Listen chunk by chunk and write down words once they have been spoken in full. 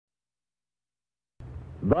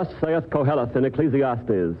Thus saith Koheleth in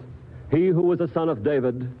Ecclesiastes, he who was a son of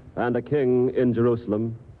David and a king in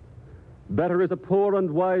Jerusalem. Better is a poor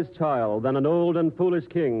and wise child than an old and foolish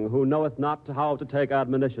king who knoweth not how to take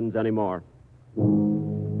admonitions anymore.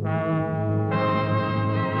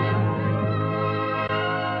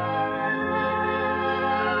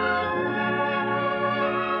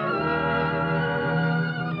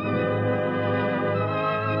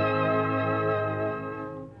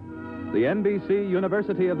 The NBC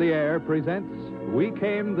University of the Air presents We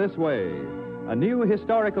Came This Way, a new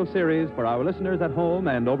historical series for our listeners at home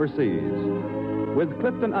and overseas. With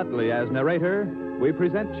Clifton Utley as narrator, we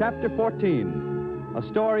present Chapter 14, a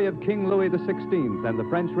story of King Louis XVI and the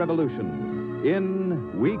French Revolution,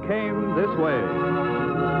 in We Came This Way.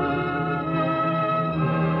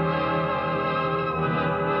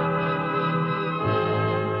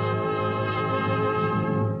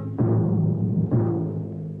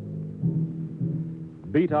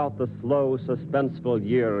 Beat out the slow, suspenseful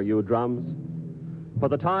year, you drums. For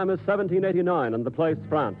the time is 1789 and the place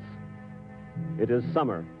France. It is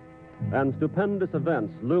summer, and stupendous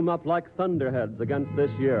events loom up like thunderheads against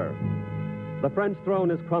this year. The French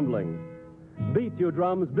throne is crumbling. Beat, you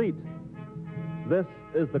drums, beat. This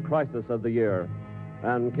is the crisis of the year,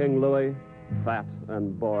 and King Louis, fat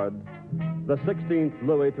and bored, the 16th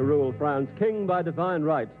Louis to rule France, king by divine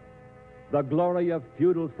right, the glory of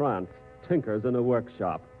feudal France, tinkers in a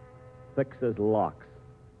workshop, fixes locks,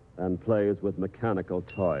 and plays with mechanical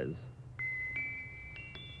toys.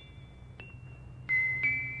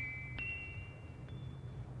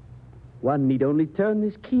 One need only turn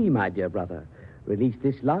this key, my dear brother. Release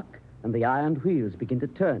this lock, and the iron wheels begin to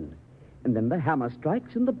turn. And then the hammer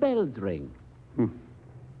strikes and the bells ring.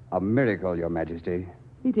 A miracle, Your Majesty.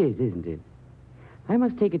 It is, isn't it? I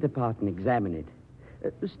must take it apart and examine it.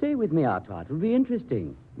 Stay with me, Artois. It'll be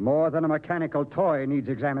interesting. More than a mechanical toy needs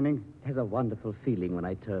examining. It has a wonderful feeling when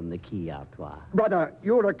I turn the key, Artois. Brother,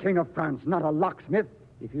 you're a king of France, not a locksmith.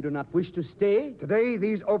 If you do not wish to stay... Today,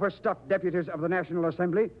 these overstuffed deputies of the National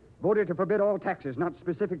Assembly voted to forbid all taxes not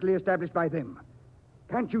specifically established by them.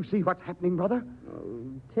 Can't you see what's happening, brother?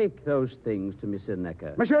 Oh, take those things to Monsieur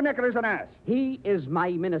Necker. Monsieur Necker is an ass. He is my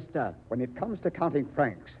minister. When it comes to counting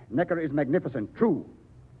francs, Necker is magnificent, true.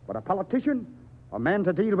 But a politician... a man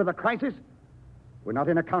to deal with a crisis? We're not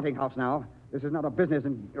in a counting house now. This is not a business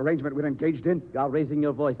arrangement we're engaged in. You are raising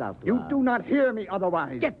your voice, Artois. You do not hear me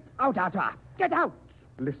otherwise. Get out, Artois. Get out.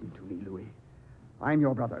 Listen to me, Louis. I'm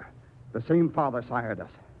your brother. The same father sired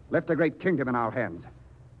us. Left a great kingdom in our hands.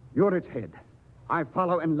 You're its head. I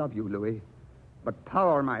follow and love you, Louis. But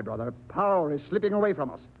power, my brother, power is slipping away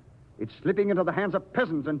from us. It's slipping into the hands of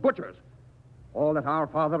peasants and butchers. All that our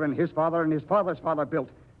father and his father's father built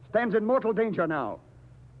stands in mortal danger now.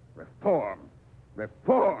 Reform.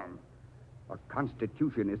 Reform. A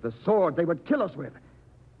constitution is the sword they would kill us with.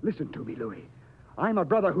 Listen to me, Louis. I'm a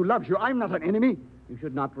brother who loves you. I'm not an enemy. You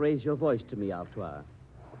should not raise your voice to me, Artois.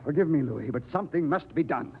 Forgive me, Louis, but something must be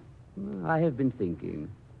done. I have been thinking.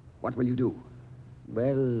 What will you do?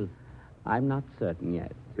 Well, I'm not certain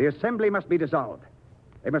yet. The Assembly must be dissolved.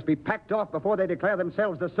 They must be packed off before they declare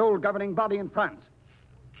themselves the sole governing body in France.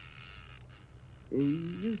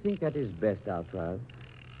 You think that is best, Artois.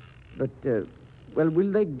 But,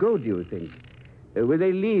 will they go, do you think? Will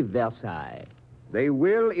they leave Versailles? They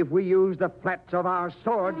will if we use the flats of our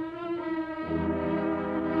swords.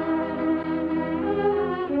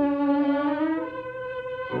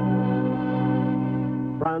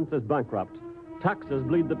 France is bankrupt. Taxes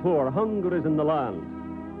bleed the poor. Hunger is in the land.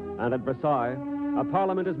 And at Versailles, a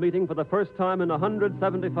parliament is meeting for the first time in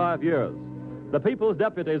 175 years. The people's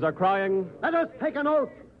deputies are crying, "Let us take an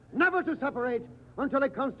oath never to separate until a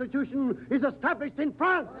constitution is established in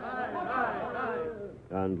France."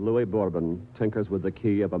 And Louis Bourbon tinkers with the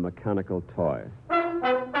key of a mechanical toy.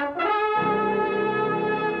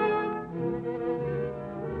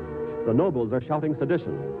 The nobles are shouting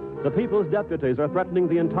sedition. The people's deputies are threatening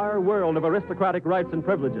the entire world of aristocratic rights and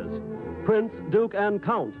privileges. Prince, Duke, and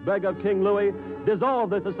Count beg of King Louis, dissolve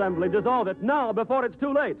this assembly, dissolve it now before it's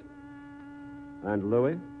too late. And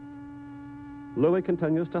Louis? Louis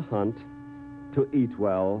continues to hunt, to eat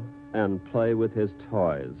well, and play with his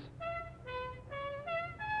toys.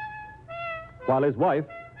 While his wife,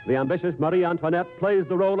 the ambitious Marie Antoinette, plays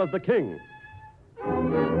the role of the king.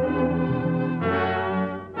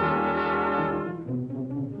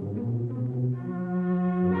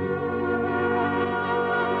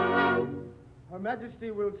 Her Majesty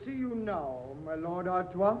will see you now, my Lord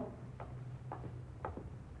Artois.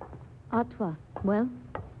 Artois, well?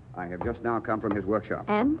 I have just now come from his workshop.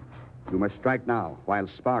 And? You must strike now, while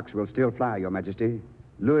sparks will still fly, Your Majesty.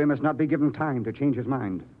 Louis must not be given time to change his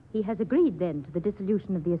mind. He has agreed, then, to the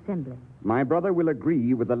dissolution of the Assembly. My brother will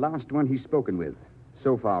agree with the last one he's spoken with.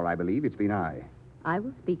 So far, I believe, it's been I. I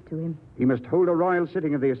will speak to him. He must hold a royal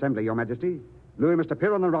sitting of the Assembly, Your Majesty. Louis must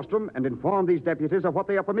appear on the rostrum and inform these deputies of what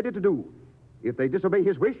they are permitted to do. If they disobey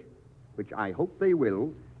his wish, which I hope they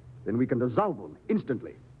will, then we can dissolve them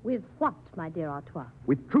instantly. With what, my dear Artois?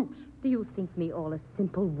 With troops. Do you think me all a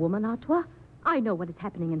simple woman, Artois? I know what is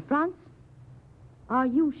happening in France. Are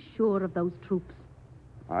you sure of those troops?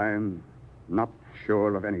 I'm not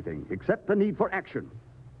sure of anything, except the need for action.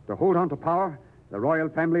 To hold on to power, the royal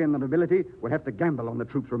family and the nobility would have to gamble on the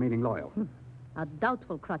troops remaining loyal. A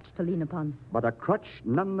doubtful crutch to lean upon. But a crutch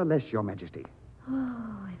nonetheless, Your Majesty.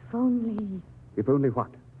 Oh, if only... If only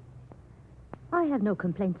what? I have no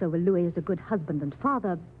complaints over Louis as a good husband and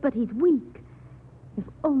father, but he's weak. If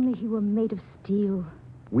only he were made of steel.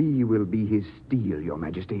 We will be his steel, Your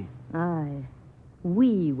Majesty. Aye.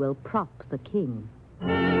 We will prop the king.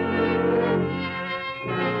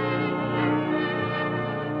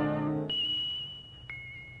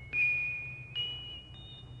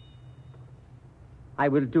 I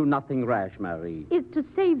will do nothing rash, Marie. Is to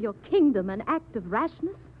save your kingdom an act of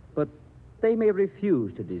rashness? But they may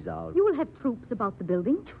refuse to dissolve. You will have troops about the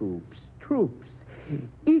building. Troops.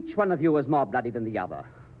 Each one of you is more bloody than the other.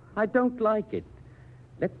 I don't like it.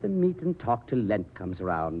 Let them meet and talk till Lent comes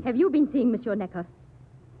around. Have you been seeing Monsieur Necker?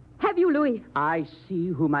 Have you, Louis? I see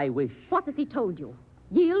whom I wish. What has he told you?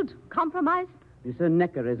 Yield? Compromise? Mr.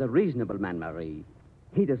 Necker is a reasonable man, Marie.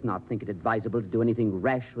 He does not think it advisable to do anything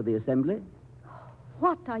rash with the Assembly.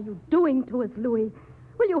 What are you doing to us, Louis?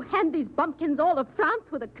 Will you hand these bumpkins all of France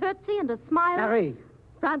with a curtsy and a smile? Marie!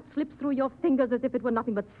 France slips through your fingers as if it were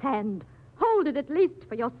nothing but sand. Hold it at least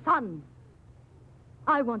for your son.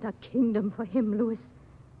 I want a kingdom for him, Louis.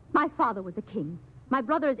 My father was a king. My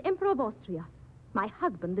brother is Emperor of Austria. My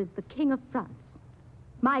husband is the King of France.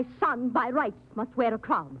 My son, by rights, must wear a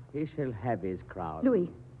crown. He shall have his crown. Louis,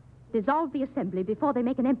 dissolve the Assembly before they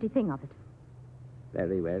make an empty thing of it.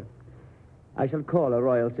 Very well. I shall call a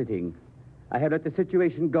royal sitting. I have let the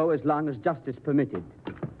situation go as long as justice permitted.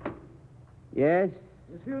 Yes?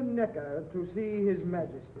 Monsieur Necker, to see His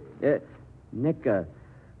Majesty. Necker.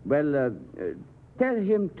 Well, tell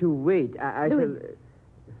him to wait. I shall...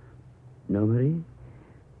 No, Marie?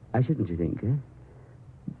 I shouldn't, you think, eh?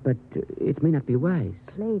 But it may not be wise.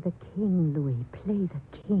 Play the king, Louis. Play the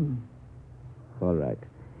king. All right.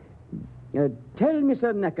 Tell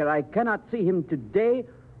Mr. Necker I cannot see him today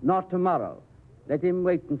nor tomorrow. Let him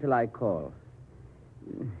wait until I call.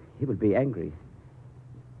 He will be angry.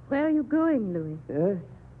 Where are you going, Louis?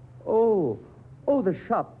 Oh, the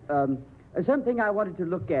shop. Something I wanted to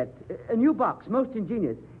look at. A new box, most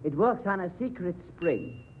ingenious. It works on a secret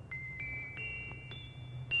spring.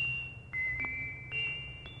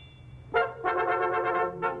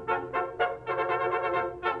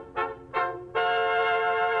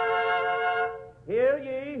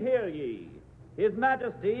 Hear ye. His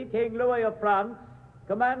Majesty, King Louis of France,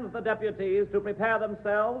 commands the deputies to prepare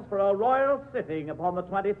themselves for a royal sitting upon the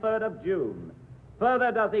 23rd of June.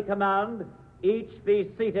 Further does he command, each be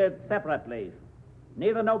seated separately.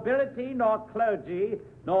 Neither nobility nor clergy,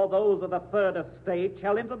 nor those of the Third Estate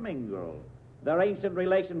shall intermingle. Their ancient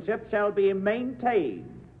relationship shall be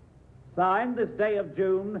maintained. Signed this day of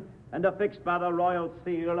June, and affixed by the royal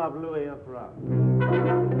seal of Louis of France.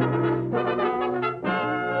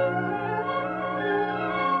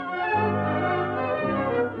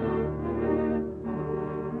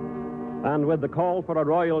 And with the call for a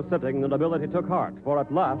royal sitting, the nobility took heart, for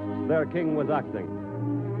at last their king was acting.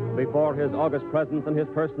 Before his august presence and his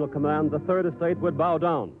personal command, the Third Estate would bow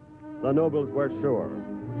down. The nobles were sure.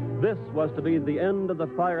 This was to be the end of the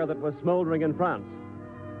fire that was smoldering in France.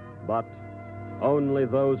 But only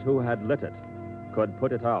those who had lit it could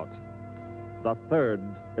put it out. The Third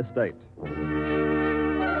Estate.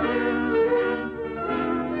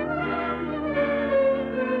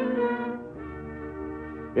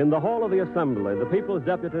 In the hall of the Assembly, the people's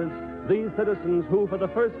deputies, these citizens who for the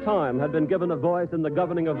first time had been given a voice in the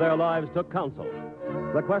governing of their lives, took counsel.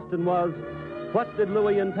 The question was, what did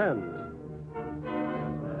Louis intend?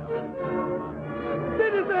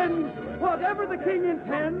 Citizens, whatever the king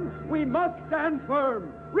intends, we must stand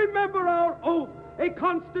firm. Remember our oath. A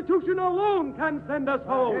constitution alone can send us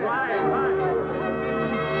home.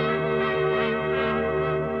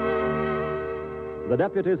 The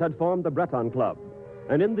deputies had formed the Breton Club,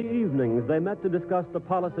 and in the evenings they met to discuss the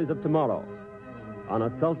policies of tomorrow. On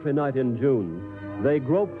a sultry night in June, they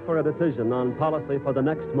groped for a decision on policy for the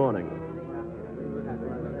next morning.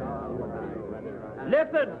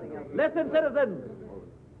 Listen, citizens.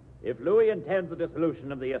 If Louis intends the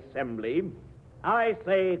dissolution of the Assembly, I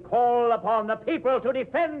say call upon the people to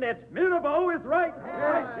defend it. Mirabeau is right.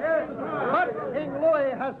 Yes. But King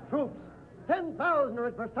Louis has troops. 10,000 are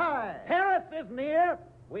at Versailles. Paris is near.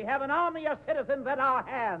 We have an army of citizens at our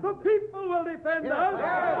hands. The people will defend us.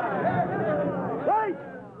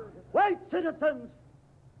 Wait, citizens.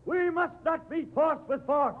 We must not be forced with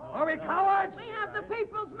force. Are we cowards? We have the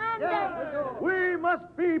people's mandate. We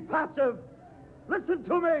must be passive. Listen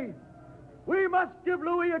to me. We must give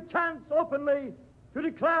Louis a chance openly to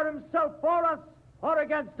declare himself for us or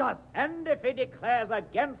against us. And if he declares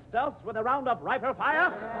against us with a round of rifle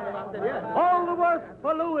fire? All the worse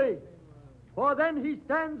for Louis. For then he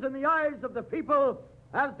stands in the eyes of the people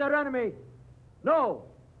as their enemy. No,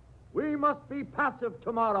 we must be passive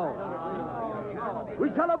tomorrow. We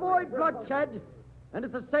shall avoid bloodshed and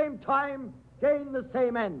at the same time gain the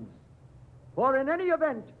same ends. For in any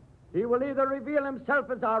event, he will either reveal himself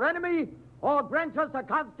as our enemy or grant us a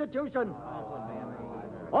constitution.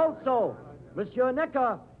 Also, Monsieur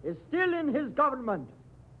Necker is still in his government.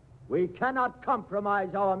 We cannot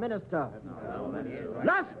compromise our minister.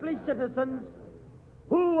 Lastly, citizens,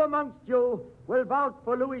 who amongst you will vouch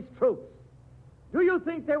for Louis' troops? Do you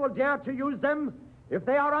think they will dare to use them if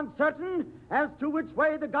they are uncertain as to which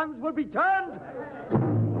way the guns will be turned?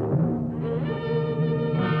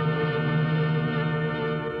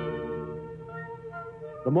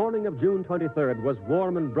 The morning of June 23rd was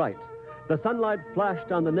warm and bright. The sunlight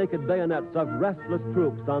flashed on the naked bayonets of restless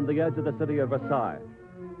troops on the edge of the city of Versailles.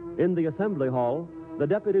 In the assembly hall, the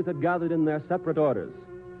deputies had gathered in their separate orders.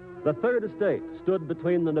 The third estate stood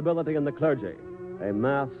between the nobility and the clergy, a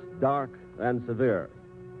mass dark and severe.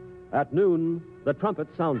 At noon, the trumpet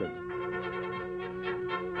sounded.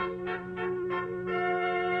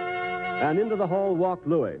 And into the hall walked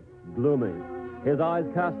Louis, gloomy, his eyes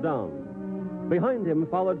cast down. Behind him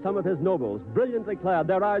followed some of his nobles, brilliantly clad,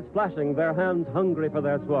 their eyes flashing, their hands hungry for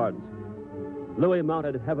their swords. Louis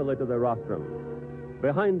mounted heavily to the rostrum.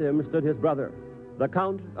 Behind him stood his brother, the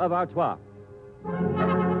Count of Artois.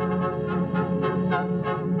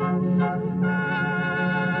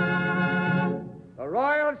 The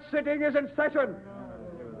royal sitting is in session.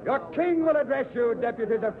 Your king will address you,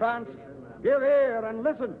 deputies of France. Give ear and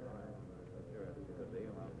listen.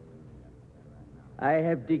 I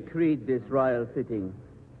have decreed this royal sitting,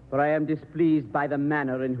 for I am displeased by the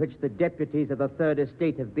manner in which the deputies of the Third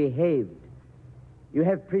Estate have behaved. You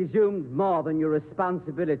have presumed more than your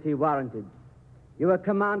responsibility warranted. You were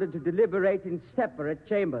commanded to deliberate in separate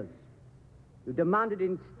chambers. You demanded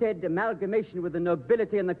instead amalgamation with the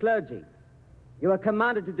nobility and the clergy. You were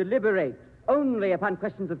commanded to deliberate only upon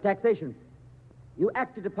questions of taxation. You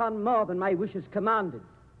acted upon more than my wishes commanded.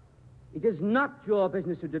 It is not your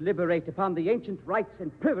business to deliberate upon the ancient rights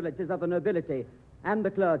and privileges of the nobility and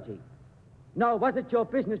the clergy. Nor was it your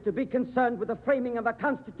business to be concerned with the framing of a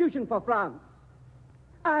constitution for France.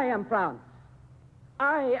 I am France.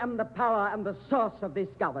 I am the power and the source of this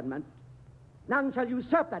government. None shall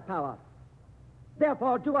usurp that power.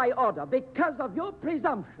 Therefore do I order, because of your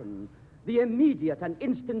presumption, the immediate and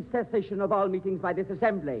instant cessation of all meetings by this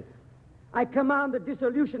assembly. I command the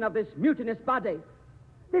dissolution of this mutinous body.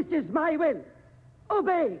 This is my will.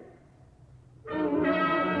 Obey.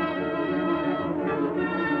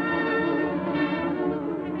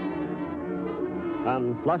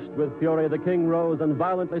 And flushed with fury, the king rose and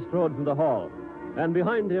violently strode from the hall. And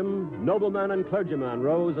behind him, nobleman and clergyman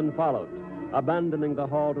rose and followed, abandoning the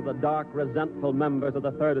hall to the dark, resentful members of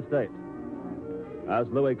the Third Estate. As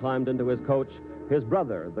Louis climbed into his coach, his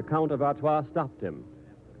brother, the Count of Artois, stopped him.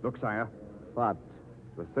 Look, sire. What?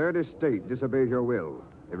 The Third Estate disobeys your will.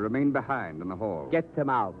 They remain behind in the hall. Get them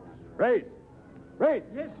out. Race! Race!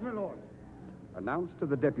 Yes, my lord. Announce to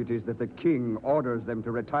the deputies that the king orders them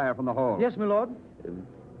to retire from the hall. Yes, my lord.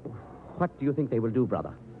 What do you think they will do,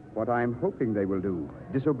 brother? What I'm hoping they will do.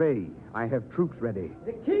 Disobey. I have troops ready.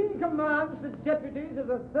 The king commands the deputies of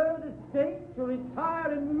the Third Estate to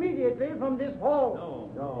retire immediately from this hall.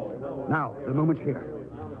 Now, the moment's here.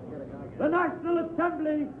 The National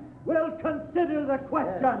Assembly will consider the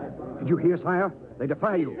question. Did you hear, sire? They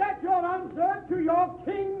defy you. Is that your answer to your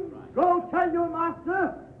king? Go tell your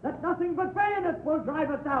master that nothing but bayonets will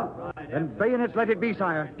drive us out. Then bayonets let it be,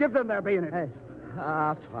 sire. Give them their bayonets.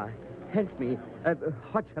 Artois, help me.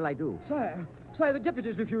 What shall I do? Sire, the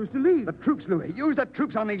deputies refuse to leave. The troops, Louis. Use the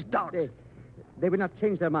troops on these dogs. They will not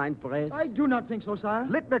change their mind, Perez. I do not think so, sire.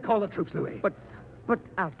 Let me call the troops, Louis. But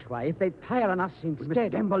Artois, if they fire on us we instead...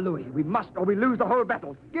 must gamble, Louis. We must, or we lose the whole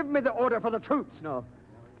battle. Give me the order for the troops.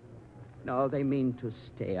 No, they mean to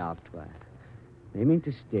stay, Artois. They mean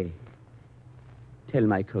to stay. Tell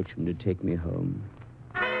my coachman to take me home.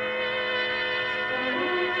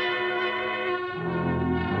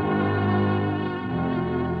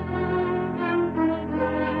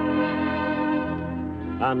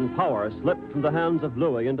 and power slipped from the hands of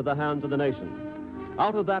Louis into the hands of the nation.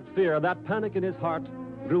 Out of that fear, that panic in his heart,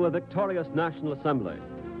 grew a victorious National Assembly.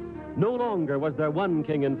 No longer was there one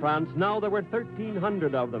king in France. Now there were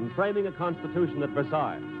 1,300 of them framing a constitution at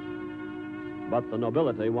Versailles. But the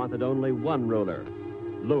nobility wanted only one ruler,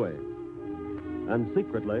 Louis. And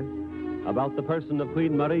secretly, about the person of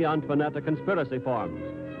Queen Marie Antoinette, a conspiracy formed.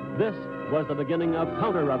 This was the beginning of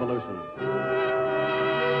counter-revolution.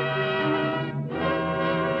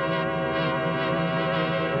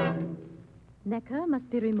 Necker must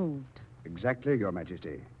be removed. Exactly, Your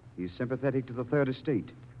Majesty. He's sympathetic to the Third Estate.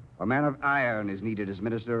 A man of iron is needed as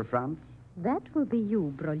Minister of France. That will be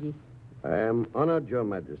you, Broglie. I am honored, Your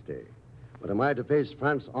Majesty. But am I to face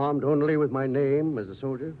France armed only with my name as a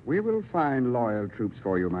soldier? We will find loyal troops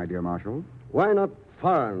for you, my dear Marshal. Why not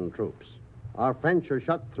foreign troops? Our French are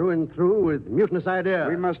shot through and through with mutinous ideas.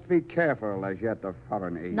 We must be careful as yet of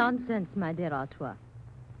foreign aid. Nonsense, my dear Artois.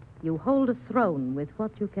 You hold a throne with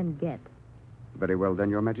what you can get. Very well, then,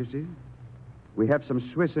 Your Majesty. We have some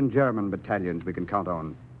Swiss and German battalions we can count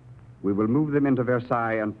on. We will move them into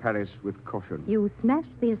Versailles and Paris with caution. You smash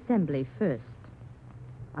the assembly first.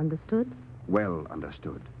 Understood? Well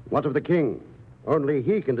understood. What of the king? Only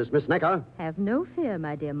he can dismiss Necker. Have no fear,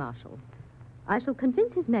 my dear Marshal. I shall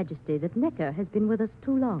convince His Majesty that Necker has been with us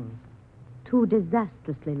too long. Too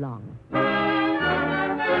disastrously long.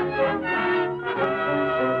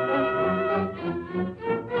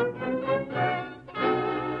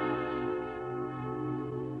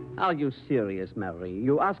 Are you serious, Marie?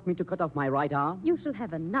 You asked me to cut off my right arm? You shall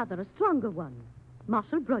have another, a stronger one.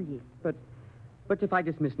 Marshal Broglie. But if I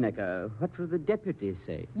dismiss Necker, what will the deputies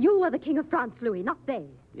say? You are the King of France, Louis, not they.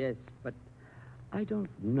 Yes, but I don't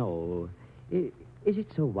know. Is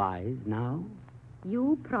it so wise now?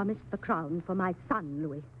 You promised the crown for my son,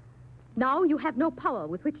 Louis. Now you have no power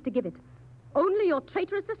with which to give it. Only your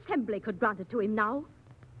traitorous assembly could grant it to him now.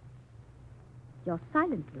 You're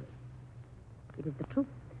silent, Louis. It is the truth.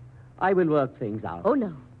 I will work things out. Oh,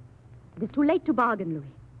 no. It is too late to bargain,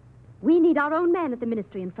 Louis. We need our own man at the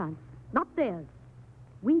ministry in France, not theirs.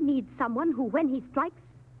 We need someone who, when he strikes,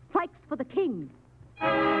 strikes for the king.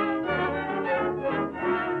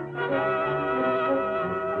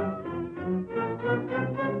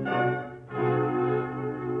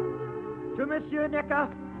 To Monsieur Necker,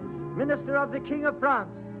 Minister of the King of France.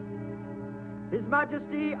 His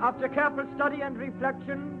Majesty, after careful study and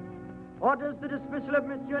reflection, orders the dismissal of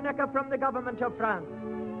Monsieur Necker from the government of France.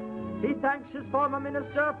 He thanks his former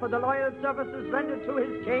minister for the loyal services rendered to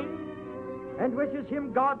his king and wishes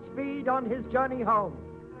him Godspeed on his journey home.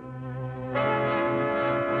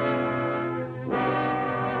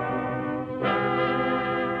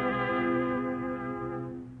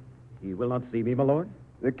 He will not see me, my lord.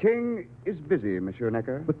 The king is busy, Monsieur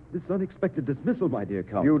Necker. But this unexpected dismissal, my dear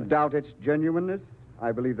Count. You doubt its genuineness?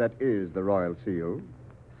 I believe that is the royal seal.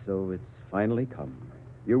 So it's finally come.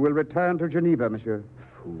 You will return to Geneva, monsieur.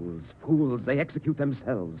 Fools, fools. They execute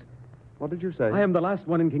themselves. What did you say? I am the last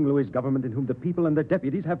one in King Louis's government in whom the people and their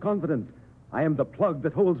deputies have confidence. I am the plug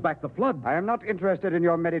that holds back the flood. I am not interested in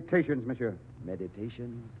your meditations, monsieur.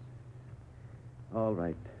 Meditations? All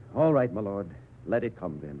right, my lord. Let it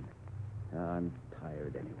come then. I'm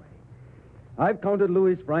tired anyway. I've counted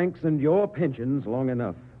Louis' francs and your pensions long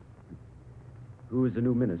enough. Who is the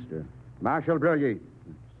new minister? Marshal Broglie.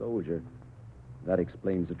 Soldier. That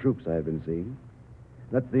explains the troops I have been seeing.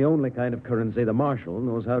 That's the only kind of currency the marshal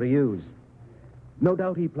knows how to use. No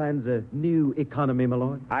doubt he plans a new economy, my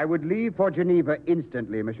lord. I would leave for Geneva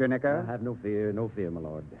instantly, Monsieur Necker. Have no fear, my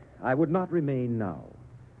lord. I would not remain now.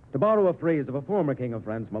 To borrow a phrase of a former king of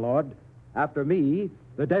France, my lord, after me,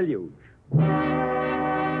 the deluge.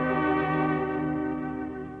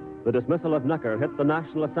 The dismissal of Necker hit the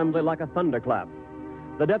National Assembly like a thunderclap.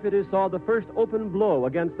 The deputies saw the first open blow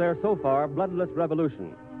against their so far bloodless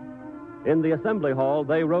revolution. In the Assembly Hall,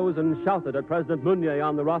 they rose and shouted at President Mounier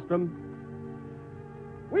on the rostrum,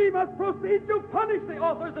 "We must proceed to punish the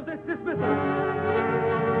authors of this dismissal."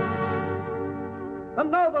 The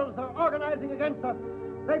nobles are organizing against us.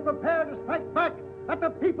 They prepare to strike back at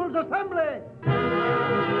the People's Assembly.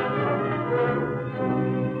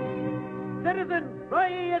 Citizen,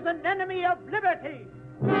 Broglie is an enemy of liberty.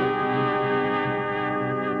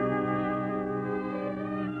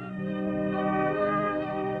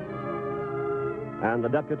 And the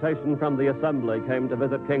deputation from the Assembly came to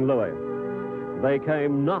visit King Louis. They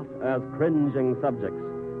came not as cringing subjects,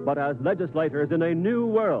 but as legislators in a new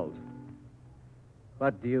world.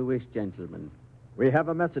 What do you wish, gentlemen? We have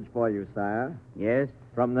a message for you, sire. Yes?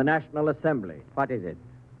 From the National Assembly. What is it?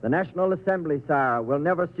 The National Assembly, sire, will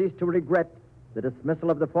never cease to regret the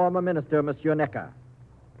dismissal of the former minister, Monsieur Necker.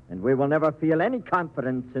 and we will never feel any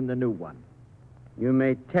confidence in the new one. You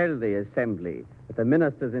may tell the Assembly that the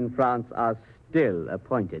ministers in France are still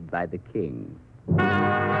appointed by the king.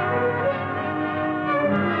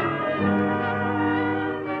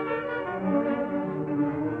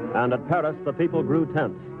 And at Paris, the people grew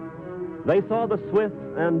tense. They saw the Swiss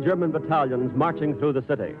and German battalions marching through the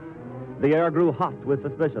city. The air grew hot with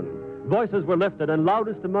suspicion. Voices were lifted, and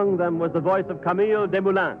loudest among them was the voice of Camille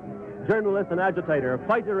Desmoulins, journalist and agitator,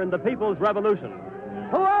 fighter in the People's Revolution.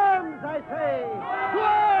 To arms, I say! To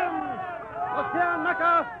arms! Monsieur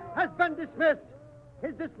Necker has been dismissed.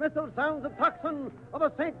 His dismissal sounds the tocsin of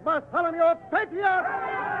a St. Bartholomew patriot.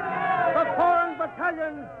 The foreign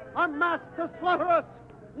battalions are massed to slaughter us.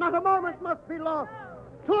 Not a moment must be lost.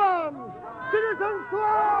 To arms! Citizens, to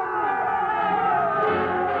arms!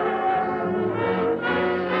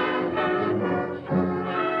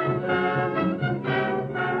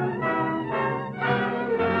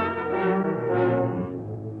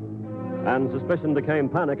 And suspicion became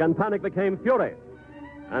panic, and panic became fury.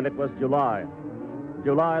 And it was July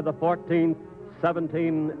the 14th,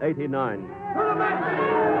 1789.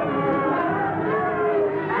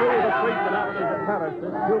 Through the streets and avenues of Paris,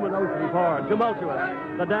 this human ocean poured, tumultuous.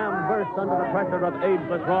 The dam burst under the pressure of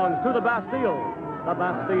ageless wrongs. To the Bastille! The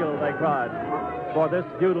Bastille, they cried. For this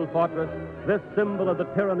feudal fortress, this symbol of the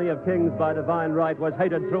tyranny of kings by divine right, was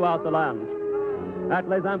hated throughout the land. At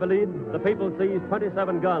Les Invalides, the people seized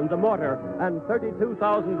 27 guns, a mortar, and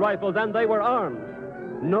 32,000 rifles, and they were armed.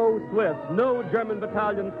 No Swiss, no German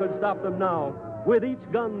battalions could stop them now. With each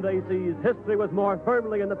gun they seized, history was more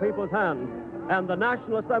firmly in the people's hands, and the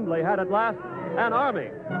National Assembly had at last an army.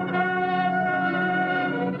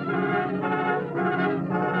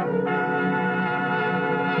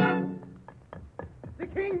 The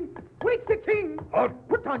king! Wake the king!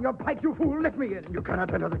 Put down your pipe, you fool! Let me in! You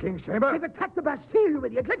cannot enter the king's chamber. They've attacked the Bastille, you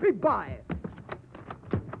idiot! Let me by!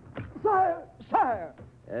 Sire!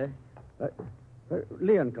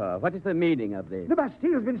 Leoncoeur, what is the meaning of this? The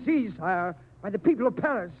Bastille has been seized, sire, by the people of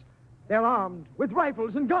Paris. They're armed with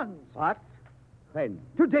rifles and guns. What? When?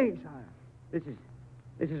 Today, sire. This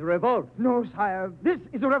is a revolt. No, sire. This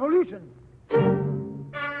is a revolution.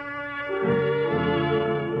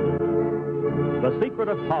 The secret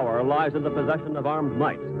of power lies in the possession of armed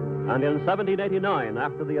might. And in 1789,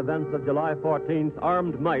 after the events of July 14th,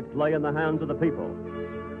 armed might lay in the hands of the people.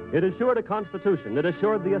 It assured a constitution. It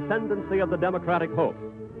assured the ascendancy of the democratic hope.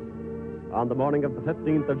 On the morning of the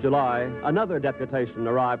 15th of July, another deputation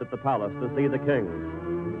arrived at the palace to see the king.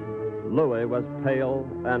 Louis was pale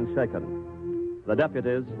and shaken. The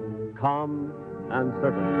deputies, calm and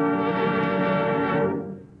certain.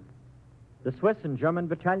 The Swiss and German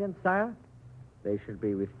battalions, sire? They should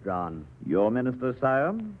be withdrawn. Your minister,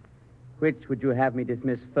 sire? Which would you have me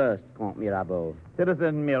dismiss first, Comte Mirabeau?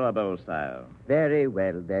 Citizen Mirabeau, sire. Very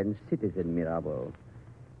well, then, Citizen Mirabeau.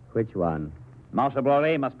 Which one? Marshal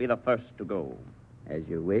Blore must be the first to go. As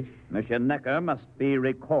you wish. Monsieur Necker must be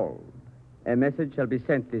recalled. A message shall be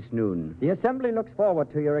sent this noon. The Assembly looks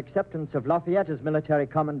forward to your acceptance of Lafayette as military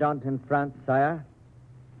commandant in France, sire.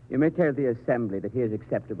 You may tell the Assembly that he is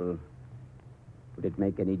acceptable. Would it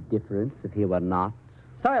make any difference if he were not?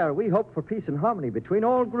 Sire, we hope for peace and harmony between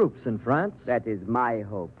all groups in France. That is my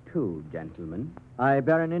hope, too, gentlemen. I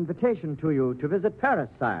bear an invitation to you to visit Paris,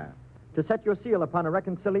 sire, to set your seal upon a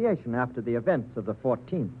reconciliation after the events of the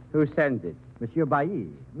 14th. Who sends it? Monsieur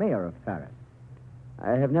Bailly, mayor of Paris.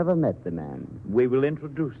 I have never met the man. We will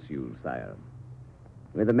introduce you, sire.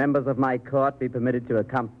 Will the members of my court be permitted to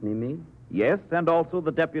accompany me? Yes, and also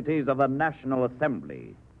the deputies of the National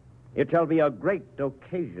Assembly. It shall be a great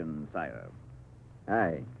occasion, sire.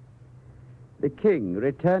 Aye. The king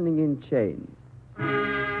returning in chains.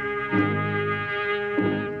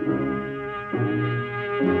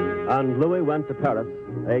 And Louis went to Paris,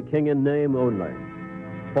 a king in name only.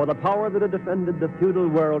 For the power that had defended the feudal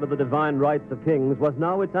world of the divine rights of kings was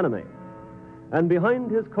now its enemy. And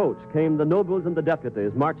behind his coach came the nobles and the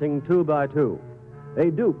deputies, marching two by two. A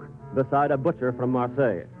duke beside a butcher from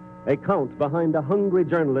Marseille. A count behind a hungry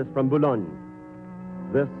journalist from Boulogne.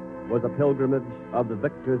 This was a pilgrimage of the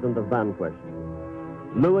victors and the vanquished.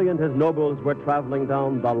 Louis and his nobles were traveling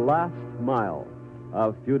down the last mile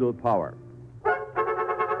of feudal power.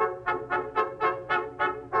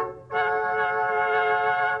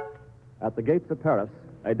 At the gates of Paris,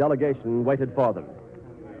 a delegation waited for them.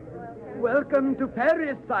 Welcome to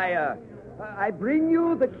Paris, sire. I bring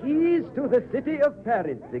you the keys to the city of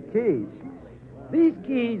Paris. The keys? These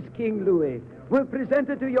keys, King Louis, were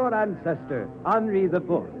presented to your ancestor, Henri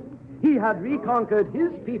IV. He had reconquered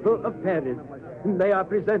his people of Paris. They are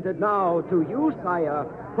presented now to you, sire,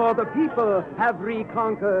 for the people have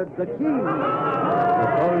reconquered the king. If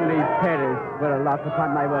only Paris were a lot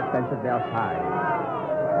upon my workbench at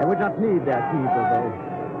Versailles. I would not need their key, Beauvais.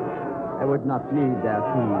 I would not need their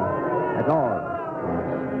key at all.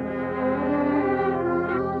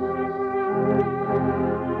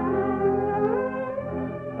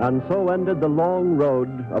 And so ended the long road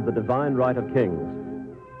of the divine right of kings.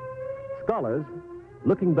 Scholars,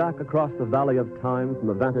 looking back across the valley of time from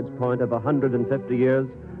a vantage point of 150 years,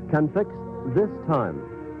 can fix this time.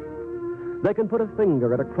 They can put a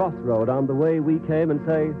finger at a crossroad on the way we came and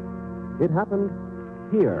say, it happened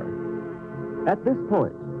here. At this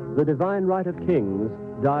point, the divine right of kings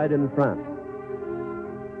died in France.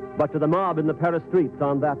 But to the mob in the Paris streets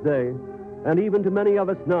on that day, and even to many of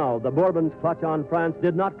us now, the Bourbons' clutch on France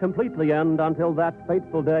did not completely end until that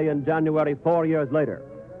fateful day in January 4 years later,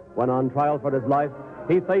 when on trial for his life,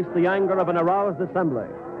 he faced the anger of an aroused assembly.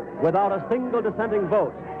 Without a single dissenting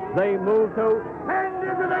vote, they moved to Hand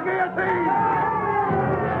into the guillotine!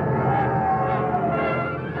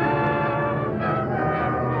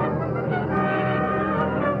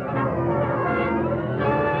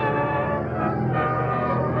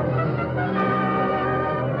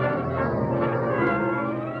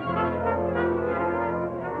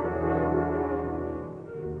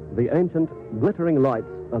 The ancient, glittering lights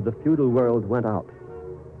of the feudal world went out.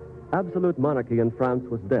 Absolute monarchy in France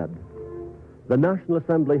was dead. The National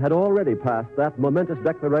Assembly had already passed that momentous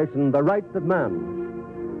declaration, the rights of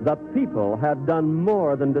man. The people had done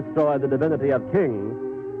more than destroy the divinity of kings.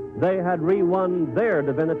 They had re-won their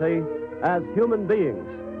divinity as human beings.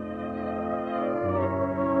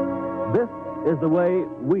 This is the way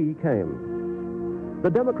we came.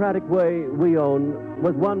 The democratic way we own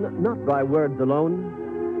was won not by words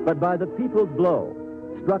alone, but by the people's blow,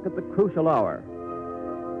 struck at the crucial hour.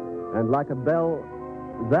 And like a bell,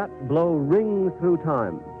 that blow rings through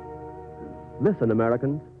time. Listen,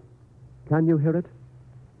 Americans. Can you hear it?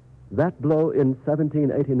 That blow in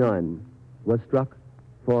 1789 was struck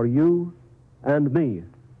for you and me.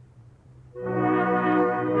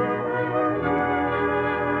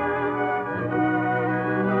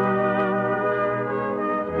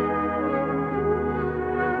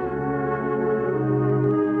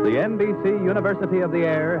 The NBC University of the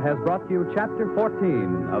Air has brought you Chapter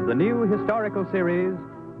 14 of the new historical series,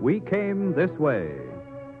 We Came This Way.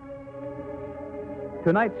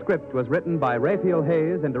 Tonight's script was written by Raphael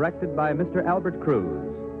Hayes and directed by Mr. Albert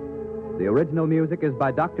Cruz. The original music is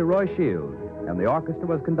by Dr. Roy Shield, and the orchestra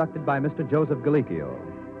was conducted by Mr. Joseph Galicchio.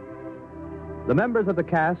 The members of the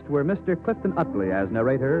cast were Mr. Clifton Utley as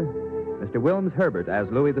narrator, Mr. Wilms Herbert as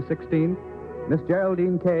Louis XVI, Miss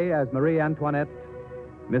Geraldine Kay as Marie Antoinette,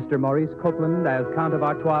 Mr. Maurice Copeland as Count of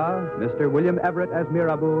Artois, Mr. William Everett as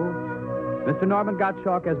Mirabeau, Mr. Norman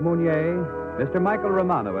Gottschalk as Mounier, Mr. Michael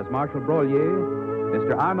Romano as Marshal Broglie,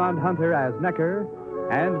 Mr. Armand Hunter as Necker,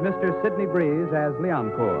 and Mr. Sidney Breeze as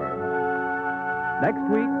Liancourt. Next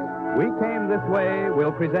week, We Came This Way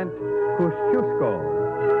will present Kosciuszko.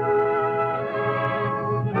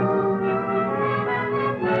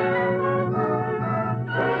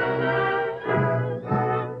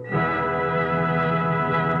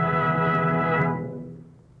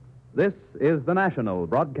 This is the National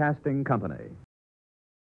Broadcasting Company.